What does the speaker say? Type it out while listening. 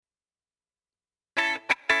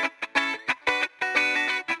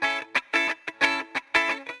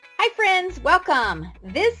friends, welcome.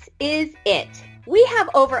 This is it. We have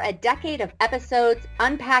over a decade of episodes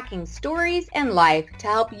unpacking stories and life to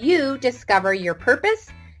help you discover your purpose,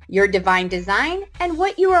 your divine design, and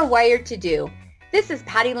what you are wired to do. This is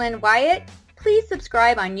Patty Lynn Wyatt. Please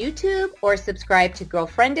subscribe on YouTube or subscribe to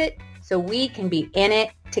Girlfriend It so we can be in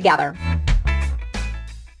it together.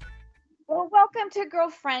 Well, welcome to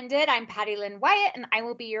Girlfriend It. I'm Patty Lynn Wyatt, and I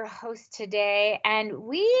will be your host today. And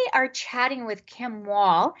we are chatting with Kim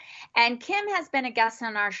Wall. And Kim has been a guest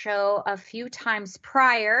on our show a few times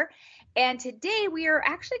prior. And today we are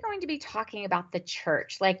actually going to be talking about the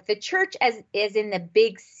church, like the church as is in the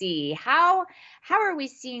big C. How are we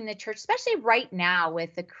seeing the church, especially right now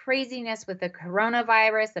with the craziness with the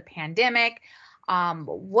coronavirus, the pandemic?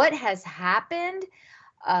 What has happened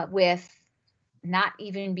with not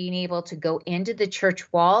even being able to go into the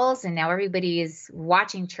church walls, and now everybody is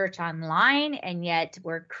watching church online, and yet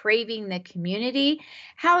we're craving the community.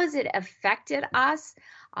 How has it affected us?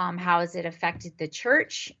 How has it affected the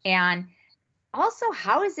church? And also,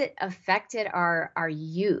 how has it affected our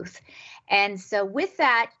youth? And so with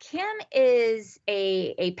that, Kim is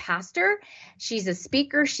a pastor. She's a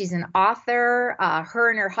speaker. She's an author. Her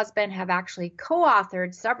and her husband have actually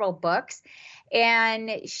co-authored several books. And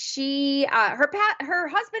her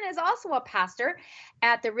husband is also a pastor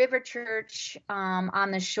at the River Church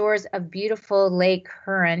on the shores of beautiful Lake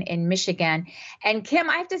Huron in Michigan. And Kim,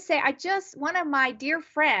 I have to say, one of my dear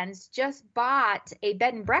friends just bought a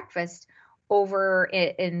bed and breakfast over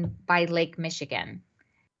by Lake Michigan.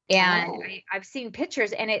 And I've seen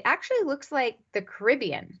pictures, and it actually looks like the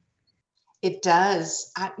Caribbean. It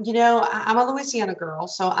does. I'm a Louisiana girl,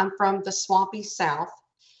 so I'm from the swampy South.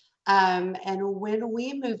 And when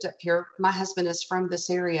we moved up here, my husband is from this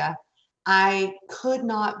area. I could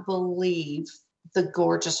not believe the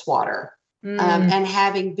gorgeous water. And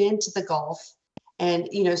having been to the Gulf and,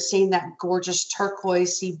 seeing that gorgeous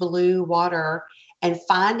turquoisey blue water and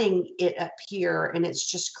finding it up here, and it's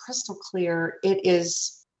just crystal clear. It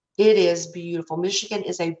is beautiful. Michigan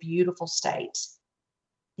is a beautiful state.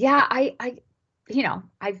 Yeah.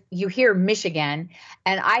 You hear Michigan,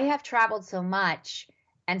 and I have traveled so much,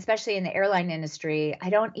 and especially in the airline industry,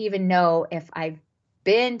 I don't even know if I've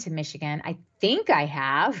been to Michigan. I think I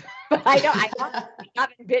have, but I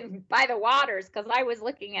haven't been by the waters, because I was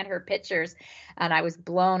looking at her pictures and I was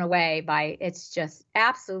blown away by it's just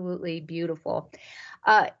absolutely beautiful.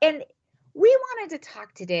 And we wanted to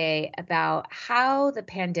talk today about how the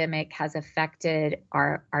pandemic has affected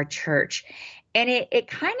our church. And it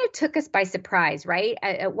kind of took us by surprise, right?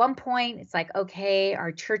 At one point, it's like, okay,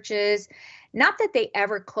 our churches, not that they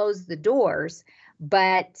ever closed the doors,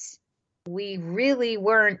 but we really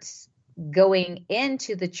weren't going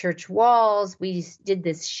into the church walls. We did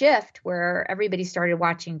this shift where everybody started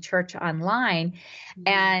watching church online. Mm-hmm.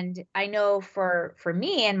 And I know for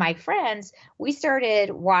me and my friends, we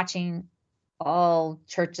started watching all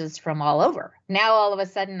churches from all over. Now, all of a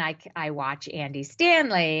sudden, I watch Andy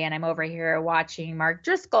Stanley, and I'm over here watching Mark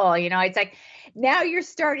Driscoll. It's like now you're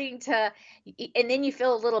starting to, and then you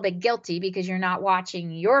feel a little bit guilty because you're not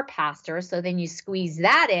watching your pastor. So then you squeeze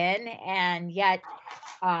that in, and yet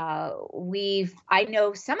I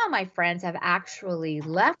know some of my friends have actually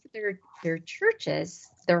left their churches,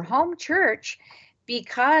 their home church,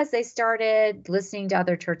 because they started listening to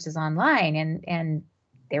other churches online, and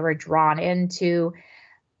they were drawn into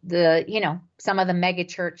some of the mega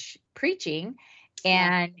church preaching,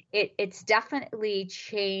 and it's definitely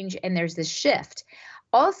changed. And there's this shift.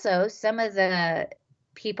 Also, some of the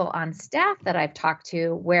people on staff that I've talked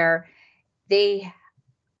to, where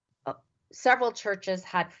several churches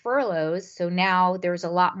had furloughs. So now there's a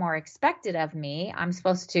lot more expected of me. I'm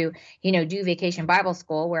supposed to, do Vacation Bible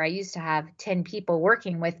School, where I used to have 10 people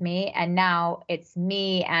working with me. And now it's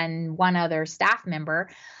me and one other staff member.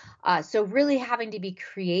 So really having to be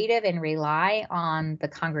creative and rely on the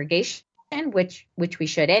congregation, which we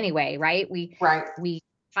should anyway, right? We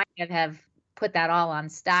kind of have put that all on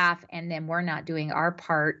staff, and then we're not doing our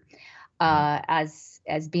part as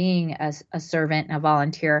being a servant and a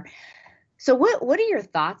volunteer. So what are your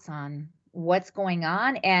thoughts on what's going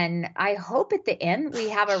on? And I hope at the end we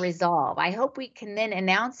have a resolve. I hope we can then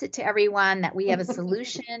announce it to everyone that we have a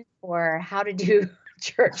solution for how to do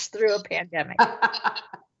church through a pandemic.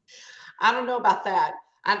 I don't know about that.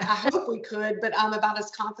 I hope we could, but I'm about as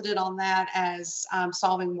confident on that as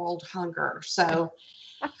solving world hunger. So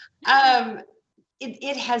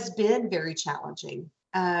it has been very challenging.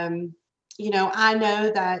 I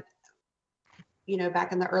know that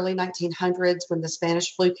back in the early 1900s, when the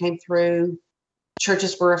Spanish flu came through,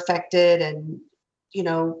 churches were affected, and,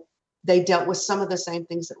 they dealt with some of the same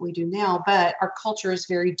things that we do now, but our culture is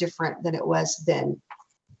very different than it was then.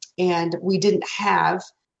 And we didn't have,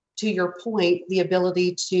 to your point, the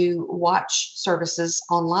ability to watch services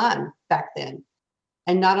online back then.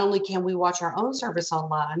 And not only can we watch our own service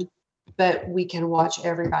online, but we can watch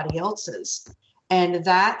everybody else's. And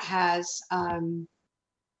that has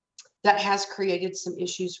created some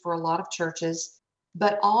issues for a lot of churches.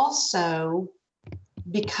 But also,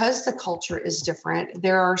 because the culture is different,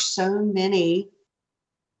 there are so many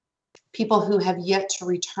people who have yet to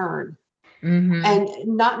return. Mm-hmm.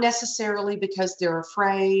 And not necessarily because they're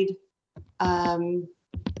afraid,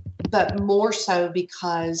 but more so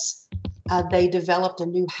because they developed a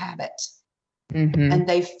new habit. Mm-hmm. And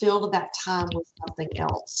they filled that time with something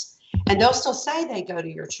else. And they'll still say they go to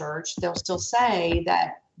your church. They'll still say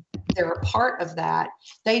that they're a part of that.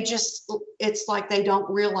 It's like they don't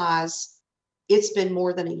realize it's been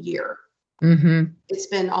more than a year. Mm-hmm. It's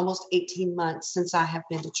been almost 18 months since I have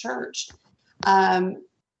been to church.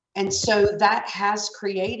 And so that has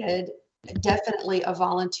created definitely a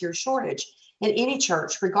volunteer shortage. And any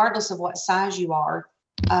church, regardless of what size you are,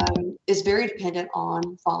 is very dependent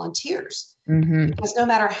on volunteers. Mm-hmm. Because no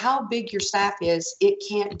matter how big your staff is, it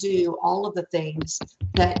can't do all of the things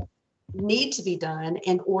that need to be done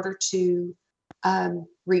in order to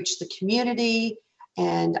reach the community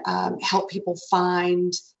and help people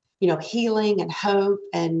find, healing and hope,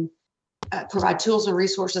 and provide tools and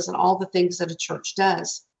resources and all the things that a church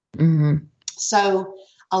does. Mm-hmm. So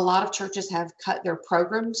a lot of churches have cut their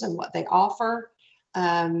programs and what they offer,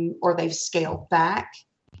 or they've scaled back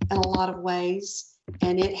in a lot of ways.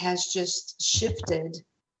 And it has just shifted.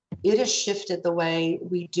 It has shifted the way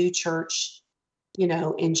we do church,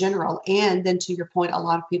 in general. And then to your point, a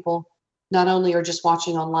lot of people not only are just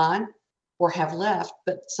watching online or have left,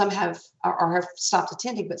 but some have stopped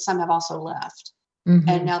attending, but some have also left. Mm-hmm.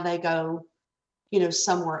 And now they go,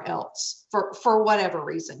 somewhere else for whatever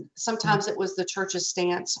reason. Sometimes it was the church's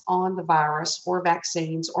stance on the virus or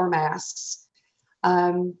vaccines or masks.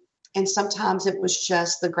 And sometimes it was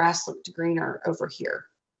just the grass looked greener over here.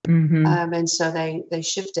 Mm-hmm. And so they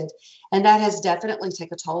shifted, and that has definitely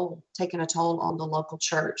taken a toll on the local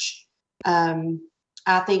church.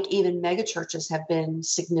 I think even mega churches have been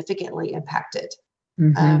significantly impacted.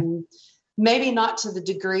 Mm-hmm. Maybe not to the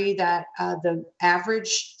degree that the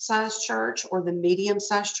average size church or the medium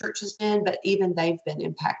sized church has been, but even they've been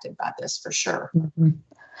impacted by this for sure. Mm-hmm.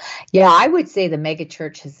 Yeah, I would say the mega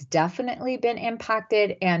church has definitely been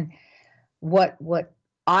impacted. And what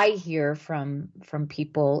I hear from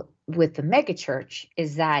people with the mega church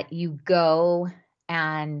is that you go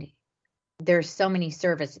and there's so many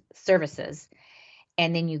services,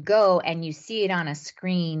 and then you go and you see it on a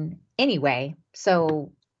screen anyway.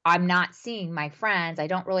 So I'm not seeing my friends. I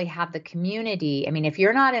don't really have the community. I mean, if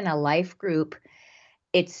you're not in a life group,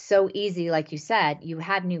 it's so easy. Like you said, you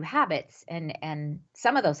have new habits, and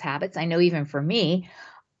some of those habits, I know even for me,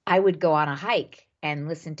 I would go on a hike and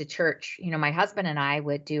listen to church. My husband and I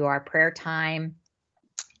would do our prayer time,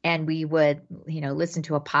 and we would, listen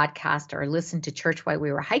to a podcast or listen to church while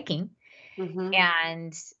we were hiking. Mm-hmm.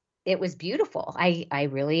 And it was beautiful. I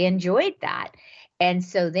really enjoyed that. And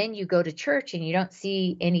so then you go to church and you don't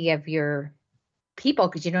see any of your people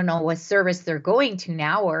because you don't know what service they're going to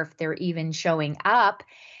now, or if they're even showing up.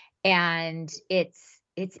 And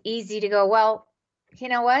it's easy to go, well, you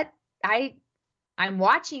know what? I'm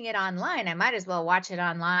watching it online. I might as well watch it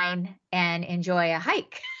online and enjoy a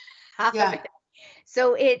hike. Yeah.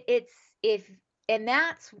 So and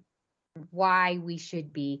that's why we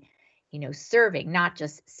should be, serving, not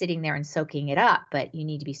just sitting there and soaking it up, but you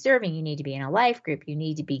need to be serving. You need to be in a life group. You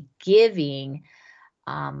need to be giving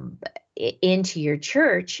into your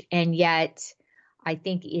church. And yet I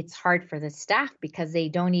think it's hard for the staff because they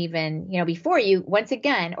don't even, before you, once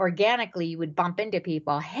again, organically, you would bump into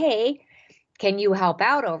people. Hey, can you help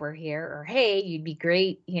out over here? Or, hey, you'd be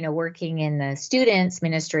great, working in the students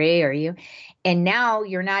ministry, and now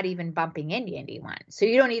you're not even bumping into anyone. So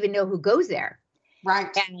you don't even know who goes there. Right.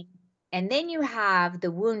 And then you have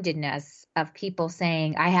the woundedness of people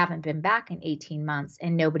saying, I haven't been back in 18 months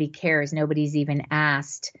and nobody cares. Nobody's even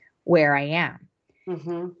asked where I am.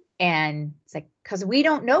 Mm-hmm. And it's like, because we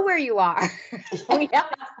don't know where you are. We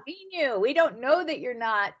haven't seen you. We don't know that you're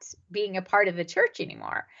not being a part of the church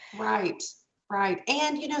anymore. Right.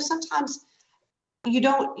 And, sometimes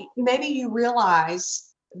maybe you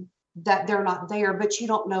realize that they're not there, but you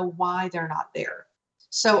don't know why they're not there.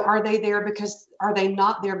 So are they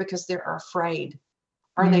not there because they're afraid?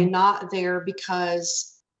 Are mm-hmm. they not there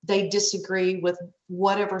because they disagree with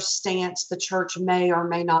whatever stance the church may or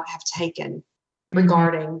may not have taken?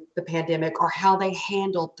 regarding the pandemic or how they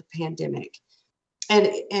handled the pandemic. And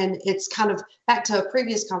it's kind of back to a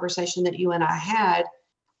previous conversation that you and I had.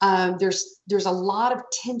 There's a lot of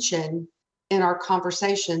tension in our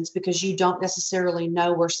conversations because you don't necessarily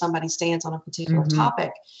know where somebody stands on a particular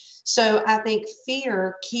topic. So I think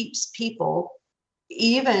fear keeps people,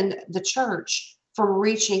 even the church, from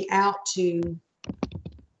reaching out to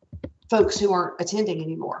folks who aren't attending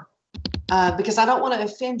anymore. Because I don't want to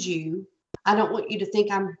offend you. I don't want you to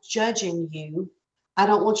think I'm judging you. I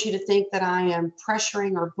don't want you to think that I am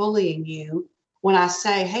pressuring or bullying you when I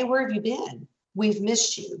say, hey, where have you been? We've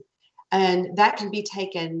missed you. And that can be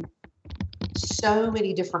taken so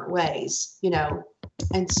many different ways,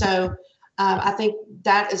 And so I think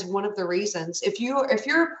that is one of the reasons. If you're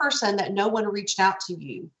a person that no one reached out to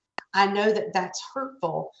you, I know that that's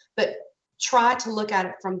hurtful, but try to look at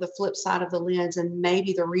it from the flip side of the lens. And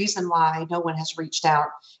maybe the reason why no one has reached out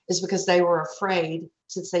is because they were afraid,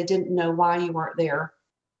 since they didn't know why you weren't there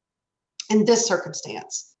in this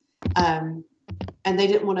circumstance. And they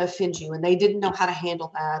didn't want to offend you, and they didn't know how to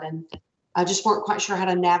handle that. And I just weren't quite sure how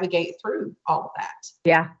to navigate through all of that.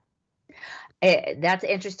 Yeah. That's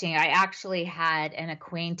interesting. I actually had an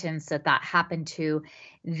acquaintance that happened to.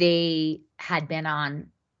 They had been on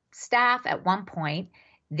staff at one point.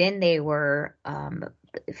 Then they were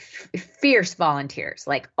fierce volunteers,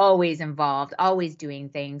 like always involved, always doing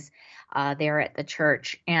things there at the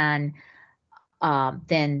church. And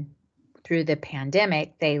then through the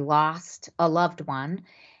pandemic, they lost a loved one.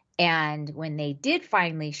 And when they did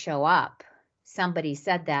finally show up, somebody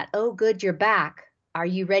said that, oh, good, you're back. Are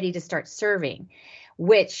you ready to start serving?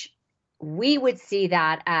 Which we would see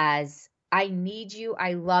that as, I need you.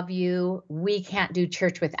 I love you. We can't do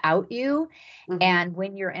church without you. And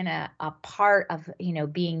when you're in a part of,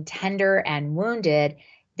 being tender and wounded,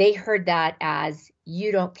 they heard that as,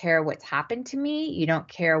 you don't care what's happened to me. You don't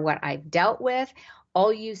care what I've dealt with.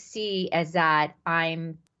 All you see is that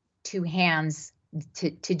I'm two hands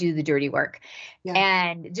to do the dirty work. Yeah.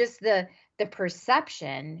 And just the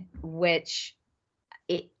perception, which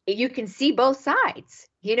you can see both sides.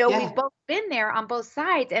 We've both been there on both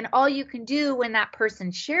sides. And all you can do when that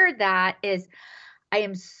person shared that is, I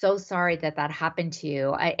am so sorry that happened to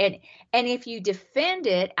you. And if you defend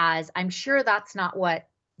it as, I'm sure that's not what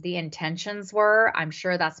the intentions were, I'm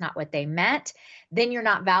sure that's not what they meant, then you're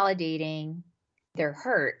not validating their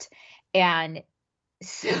hurt. And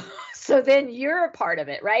so then you're a part of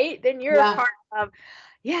it, right? Then you're a part of,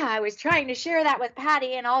 I was trying to share that with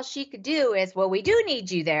Patty, and all she could do is, well, we do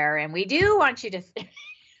need you there, and we do want you to.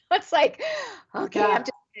 It's like, okay, I'm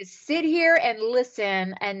just going to sit here and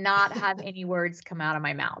listen and not have any words come out of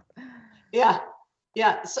my mouth. Yeah.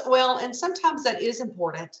 So, and sometimes that is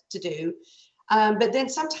important to do. But then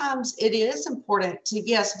sometimes it is important to,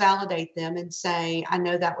 yes, validate them and say, I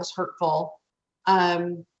know that was hurtful.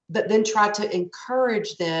 But then try to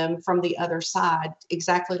encourage them from the other side,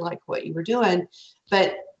 exactly like what you were doing.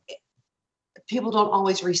 But people don't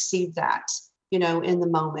always receive that, in the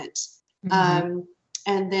moment.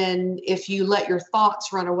 And then if you let your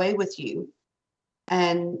thoughts run away with you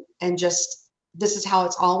and just, this is how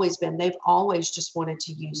it's always been. They've always just wanted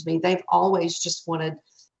to use me. They've always just wanted,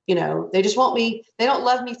 they just want me. They don't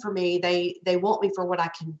love me for me. They want me for what I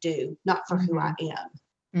can do, not for who I am.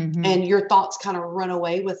 And your thoughts kind of run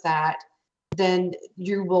away with that, then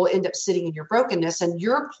you will end up sitting in your brokenness. And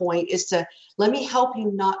your point is to, let me help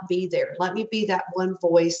you not be there. Let me be that one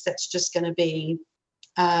voice that's just going to be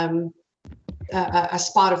a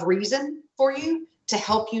spot of reason for you to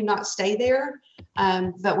help you not stay there.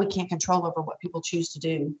 But we can't control over what people choose to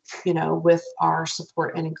do, with our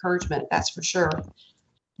support and encouragement, that's for sure.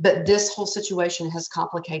 But this whole situation has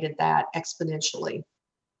complicated that exponentially.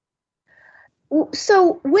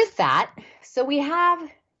 So with that, we have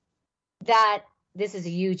that this is a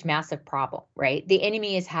huge, massive problem, right? The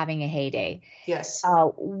enemy is having a heyday. Yes.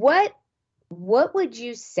 What would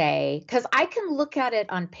you say? Because I can look at it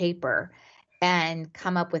on paper and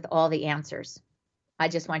come up with all the answers. I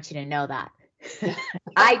just want you to know that.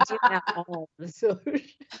 I do not have all the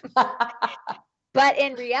solutions. But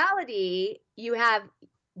in reality, you have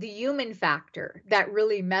the human factor that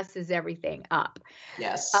really messes everything up.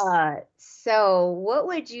 Yes. So what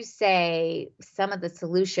would you say some of the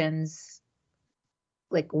solutions,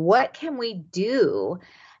 like what can we do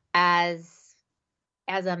as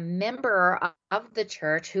a member of the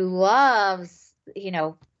church who loves,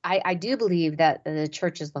 I do believe that the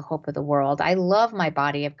church is the hope of the world. I love my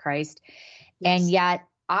body of Christ. Yes. And yet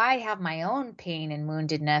I have my own pain and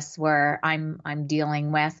woundedness where I'm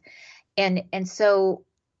dealing with. And so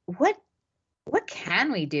what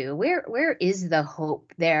can we do? Where is the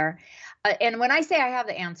hope there? And when I say I have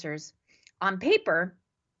the answers on paper,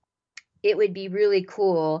 it would be really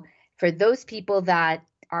cool for those people that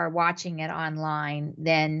are watching it online,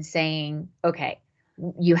 then saying, okay,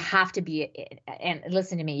 you have to be, and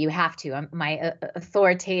listen to me, you have to, my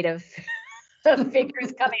authoritative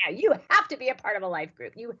figures coming out. You have to be a part of a life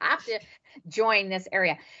group. You have to join this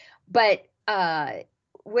area. But okay,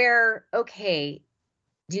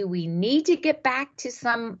 do we need to get back to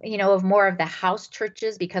some, of more of the house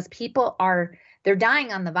churches, because people they're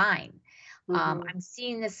dying on the vine. I'm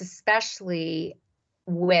seeing this especially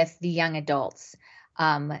with the young adults.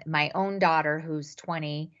 My own daughter, who's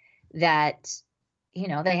 20, that,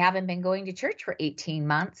 they haven't been going to church for 18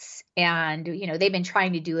 months. And, they've been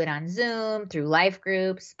trying to do it on Zoom through life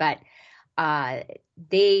groups, but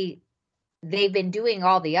they've been doing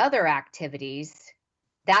all the other activities.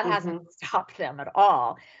 That hasn't stopped them at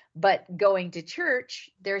all. But going to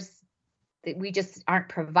church, we just aren't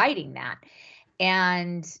providing that.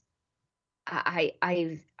 And I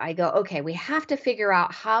go, okay, we have to figure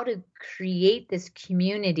out how to create this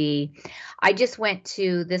community. I just went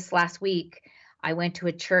to this last week. I went to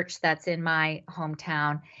a church that's in my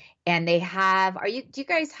hometown, and they have, do you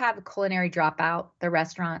guys have a Culinary Dropout, the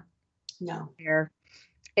restaurant? No. Here.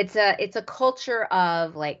 It's a culture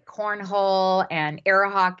of like cornhole and air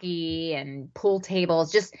hockey and pool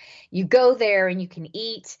tables. Just, you go there and you can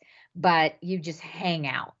eat, but you just hang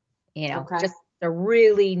out, Okay. Just a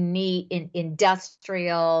really neat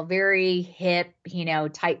industrial, very hip,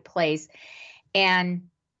 type place. And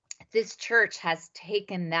this church has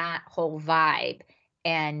taken that whole vibe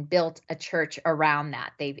and built a church around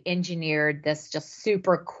that. They've engineered this just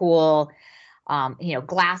super cool,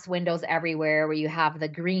 glass windows everywhere, where you have the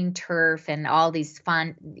green turf and all these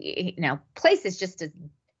fun, places, just a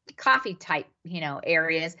coffee type,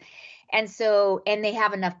 areas. And they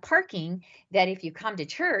have enough parking that if you come to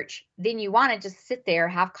church, then you want to just sit there,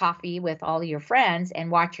 have coffee with all your friends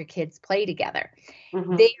and watch your kids play together.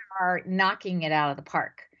 They are knocking it out of the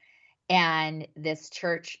park. And this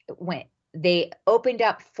church they opened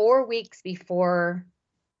up 4 weeks before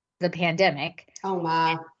the pandemic. Oh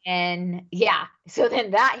my. And yeah, so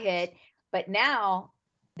then that hit, but now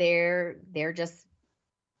they're just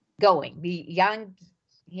going. The young,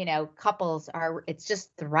 couples it's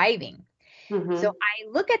just thriving. So I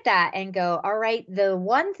look at that and go, all right, the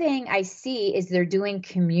one thing I see is they're doing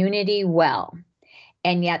community well.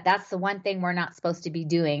 And yet that's the one thing we're not supposed to be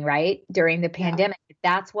doing, right? During the pandemic,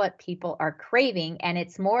 that's what people are craving. And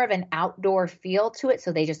it's more of an outdoor feel to it.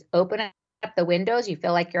 So they just open up the windows. You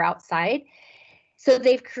feel like you're outside. So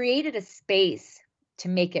they've created a space to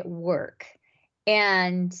make it work.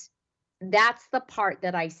 And that's the part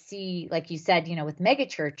that I see, like you said, with mega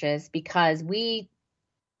churches, because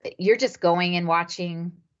you're just going and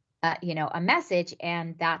watching, a message,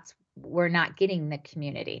 and we're not getting the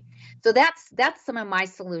community. So that's some of my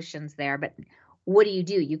solutions there. But what do?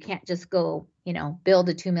 You can't just go, build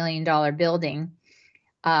a $2 million building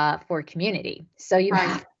for community. So you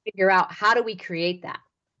have to figure out, how do we create that?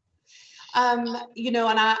 And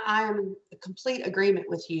I am in complete agreement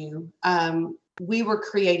with you. We were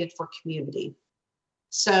created for community.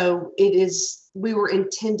 So we were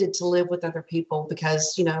intended to live with other people,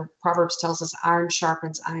 because, Proverbs tells us iron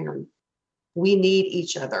sharpens iron. We need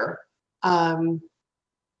each other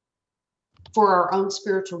for our own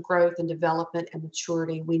spiritual growth and development and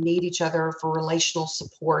maturity. We need each other for relational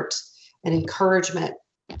support and encouragement.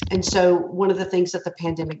 And so one of the things that the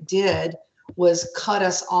pandemic did was cut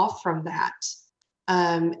us off from that.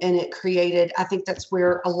 And it created, I think that's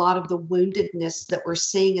where a lot of the woundedness that we're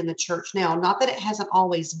seeing in the church now, not that it hasn't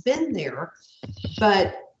always been there,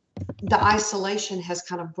 but the isolation has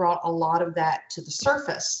kind of brought a lot of that to the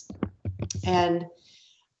surface. And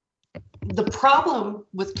the problem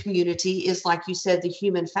with community is, like you said, the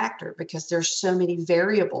human factor, because there's so many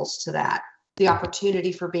variables to that. The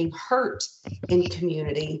opportunity for being hurt in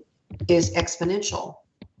community is exponential.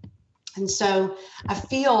 And so I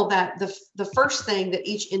feel that the first thing that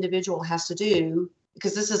each individual has to do,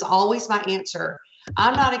 because this is always my answer,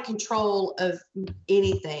 I'm not in control of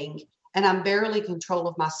anything, and I'm barely in control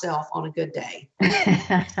of myself on a good day.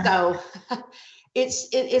 So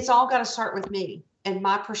it's all got to start with me and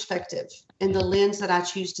my perspective and the lens that I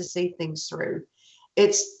choose to see things through.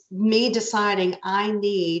 It's me deciding I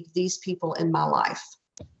need these people in my life.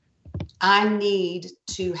 I need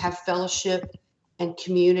to have fellowship and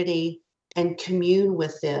community and commune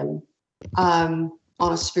with them on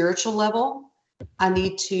a spiritual level. I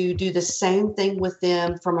need to do the same thing with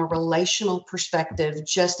them from a relational perspective,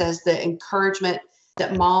 just as the encouragement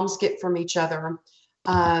that moms get from each other,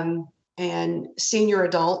 and and senior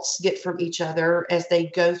adults get from each other as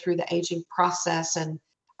they go through the aging process, and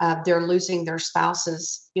they're losing their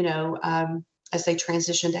spouses, as they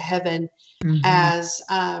transition to heaven, as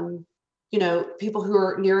people who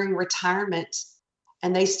are nearing retirement,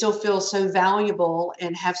 and they still feel so valuable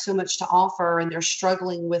and have so much to offer, and they're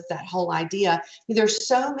struggling with that whole idea. There's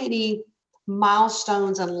so many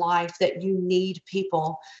milestones in life that you need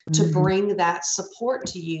people to bring that support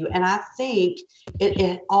to you. And I think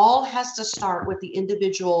it all has to start with the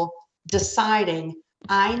individual deciding,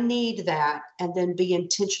 I need that, and then be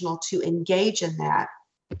intentional to engage in that,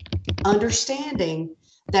 understanding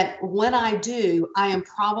that when I do, I am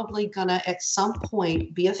probably going to at some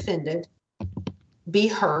point be offended, be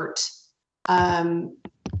hurt, feel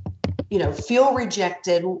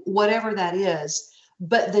rejected, whatever that is.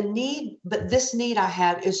 But this need I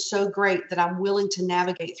have is so great that I'm willing to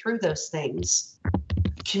navigate through those things,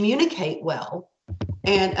 communicate well,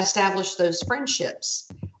 and establish those friendships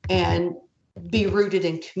and be rooted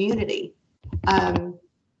in community.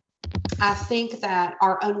 I think that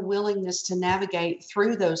our unwillingness to navigate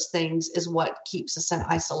through those things is what keeps us in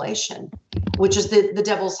isolation, which is the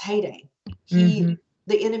devil's heyday.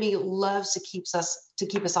 The enemy loves to keep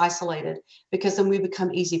us isolated, because then we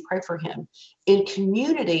become easy prey for him. In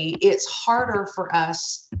community, it's harder for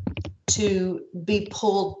us to be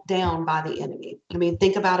pulled down by the enemy. I mean,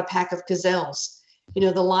 think about a pack of gazelles.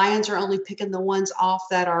 The lions are only picking the ones off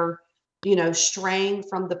that are, straying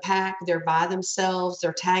from the pack. They're by themselves.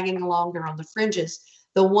 They're tagging along. They're on the fringes.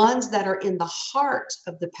 The ones that are in the heart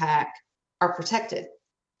of the pack are protected,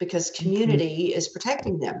 because community is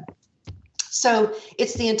protecting them. So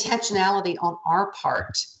it's the intentionality on our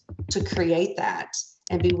part to create that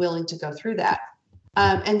and be willing to go through that.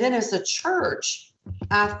 And then as a church,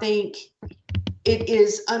 I think it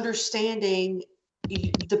is understanding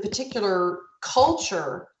the particular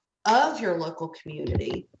culture of your local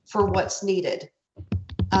community for what's needed.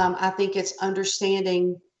 I think it's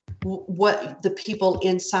understanding what the people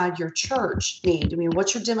inside your church need. I mean,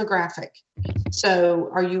 what's your demographic? So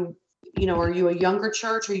are you a younger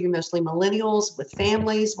church? Are you mostly millennials with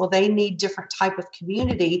families? Well, they need different type of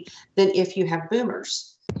community than if you have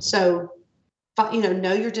boomers. So,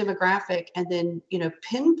 know your demographic, and then,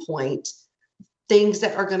 pinpoint things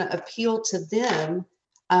that are going to appeal to them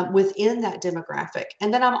within that demographic.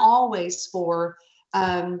 And then I'm always for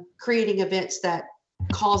creating events that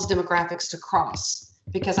cause demographics to cross,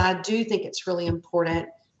 because I do think it's really important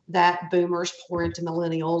that boomers pour into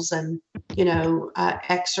millennials, and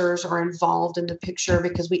Xers are involved in the picture,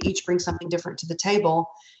 because we each bring something different to the table,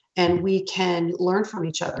 and we can learn from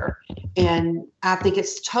each other. And I think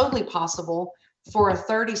it's totally possible for a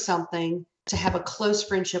 30-something to have a close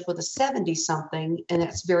friendship with a 70-something, and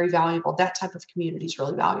that's very valuable. That type of community is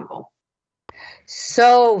really valuable.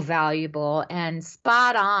 So valuable and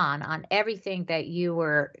spot on everything that you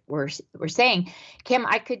were saying, Kim.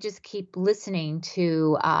 I could just keep listening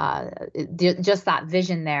to just that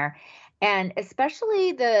vision there, and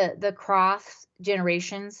especially the cross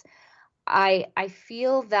generations. I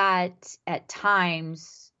feel that at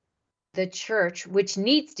times the church, which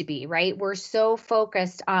needs to be, right, we're so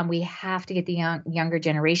focused on, we have to get the younger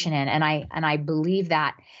generation in, and I believe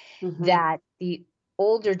that that the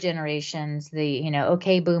older generations, the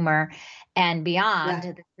okay boomer and beyond,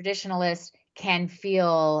 the traditionalists, can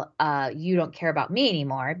feel you don't care about me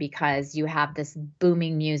anymore because you have this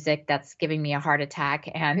booming music that's giving me a heart attack,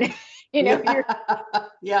 and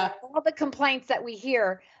all the complaints that we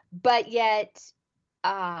hear. But yet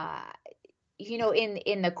in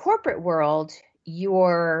the corporate world,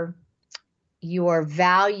 you're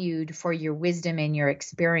valued for your wisdom and your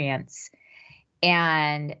experience.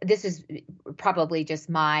 And this is probably just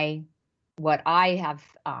what I have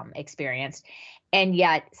experienced. And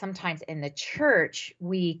yet sometimes in the church,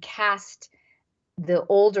 we cast the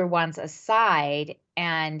older ones aside,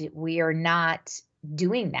 and we are not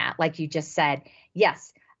doing that. Like you just said,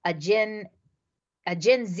 yes, a Gen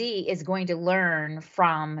Z is going to learn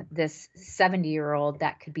from this 70-year-old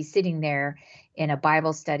that could be sitting there in a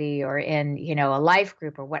Bible study or in, a life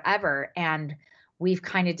group or whatever. And we've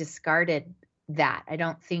kind of discarded that. I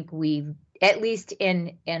don't think we've, at least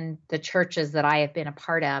in the churches that I have been a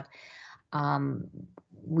part of,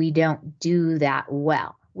 we don't do that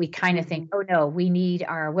well. We kind of think, oh no,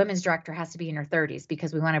 our women's director has to be in her 30s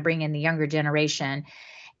because we want to bring in the younger generation.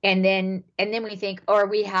 And then we think, or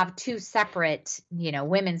we have two separate,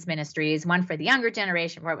 women's ministries, one for the younger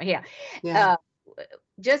generation.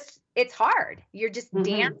 It's hard. You're just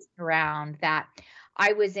dancing around that.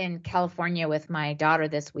 I was in California with my daughter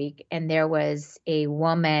this week, and there was a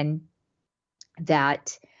woman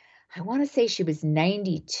that I want to say she was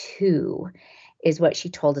 92 is what she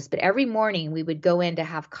told us. But every morning we would go in to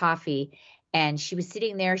have coffee and she was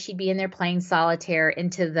sitting there. She'd be in there playing solitaire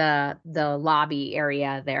into the lobby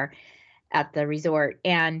area there at the resort.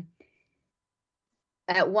 And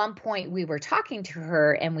at one point we were talking to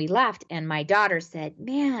her and we left and my daughter said,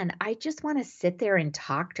 man, I just want to sit there and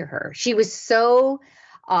talk to her. She was so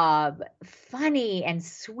funny and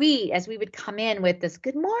sweet as we would come in with this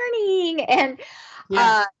good morning. And,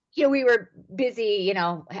 we were busy,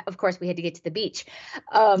 of course we had to get to the beach.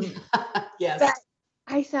 Yes. But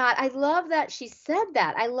I thought, I love that she said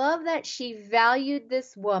that. I love that she valued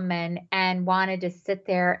this woman and wanted to sit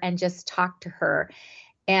there and just talk to her.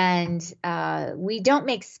 And we don't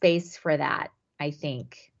make space for that, I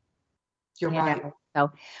think. You're right.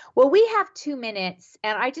 So, well, we have 2 minutes,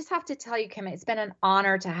 and I just have to tell you, Kim, it's been an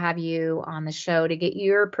honor to have you on the show to get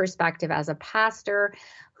your perspective as a pastor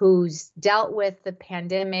who's dealt with the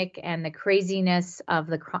pandemic and the craziness of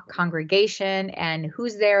the congregation and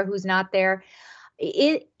who's there, who's not there.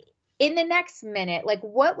 In the next minute, like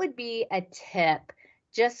what would be a tip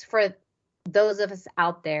just for those of us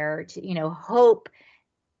out there to, hope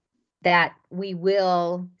that we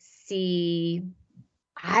will see,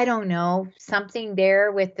 I don't know, something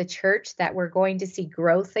there with the church that we're going to see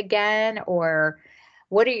growth again? Or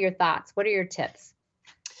what are your thoughts? What are your tips?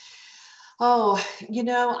 Oh,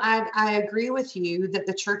 I agree with you that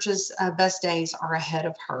the church's best days are ahead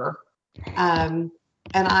of her. And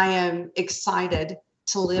I am excited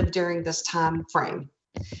to live during this time frame.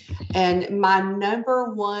 And my number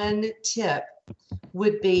one tip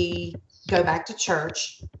would be go back to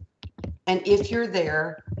church. And if you're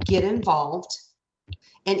there, get involved.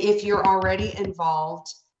 And if you're already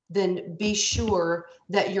involved, then be sure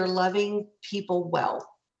that you're loving people well,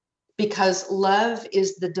 because love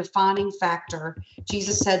is the defining factor.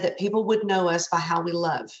 Jesus said that people would know us by how we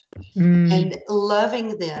love. And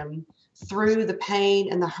loving them through the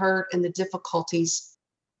pain and the hurt and the difficulties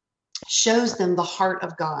shows them the heart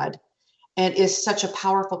of God and is such a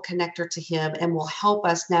powerful connector to him and will help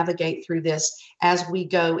us navigate through this as we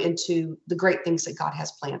go into the great things that God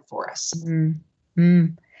has planned for us.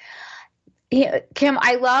 Yeah, Kim,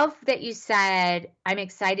 I love that you said, I'm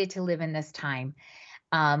excited to live in this time.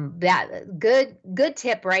 That good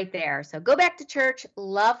tip right there. So go back to church,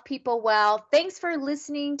 love people well. Thanks for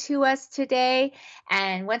listening to us today.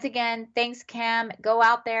 And once again, thanks, Kim. Go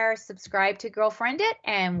out there, subscribe to Girlfriend It,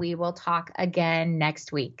 and we will talk again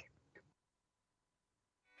next week.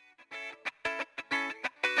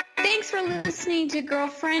 Thanks for listening to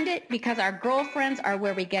Girlfriend It, because our girlfriends are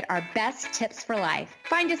where we get our best tips for life.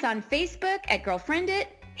 Find us on Facebook at Girlfriend It,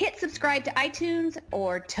 hit subscribe to iTunes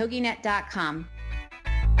or toginet.com.